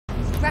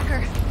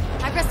Wrecker,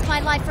 I risk my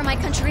life for my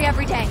country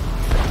every day.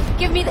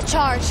 Give me the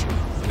charge.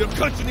 Your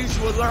country needs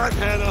you alive,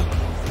 Hannah.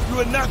 You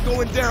are not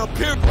going down,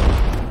 period.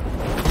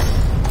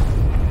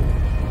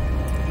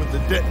 When the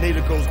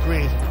detonator goes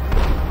green,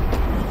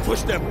 you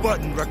push that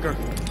button, Wrecker.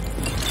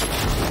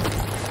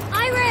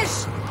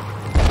 Irish!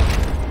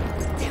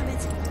 Damn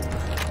it.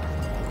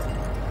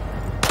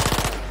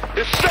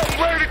 It's set and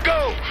ready to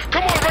go.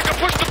 Come on, Wrecker,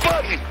 push the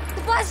button.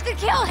 The blast could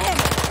kill him!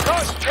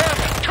 God damn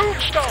it!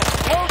 Tombstone!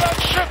 Blow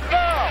that ship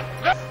now!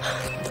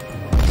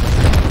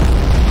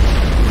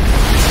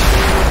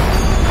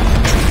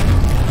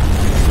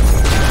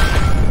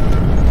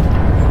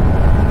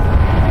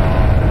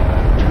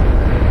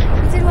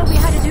 We did what we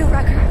had to do,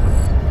 Wrecker.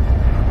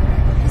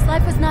 His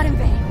life was not in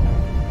vain.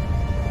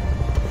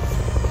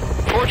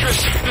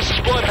 Fortress, this is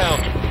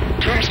Bloodhound.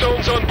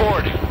 Tombstone's on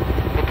board.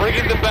 We're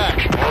bringing them back.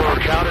 All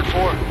accounted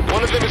for.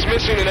 One of them is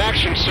missing in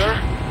action, sir.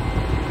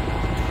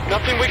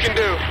 Nothing we can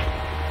do.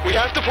 We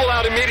have to pull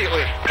out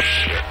immediately.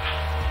 Shit.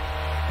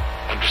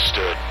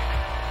 Understood.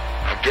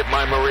 I'll get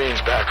my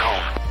Marines back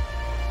home.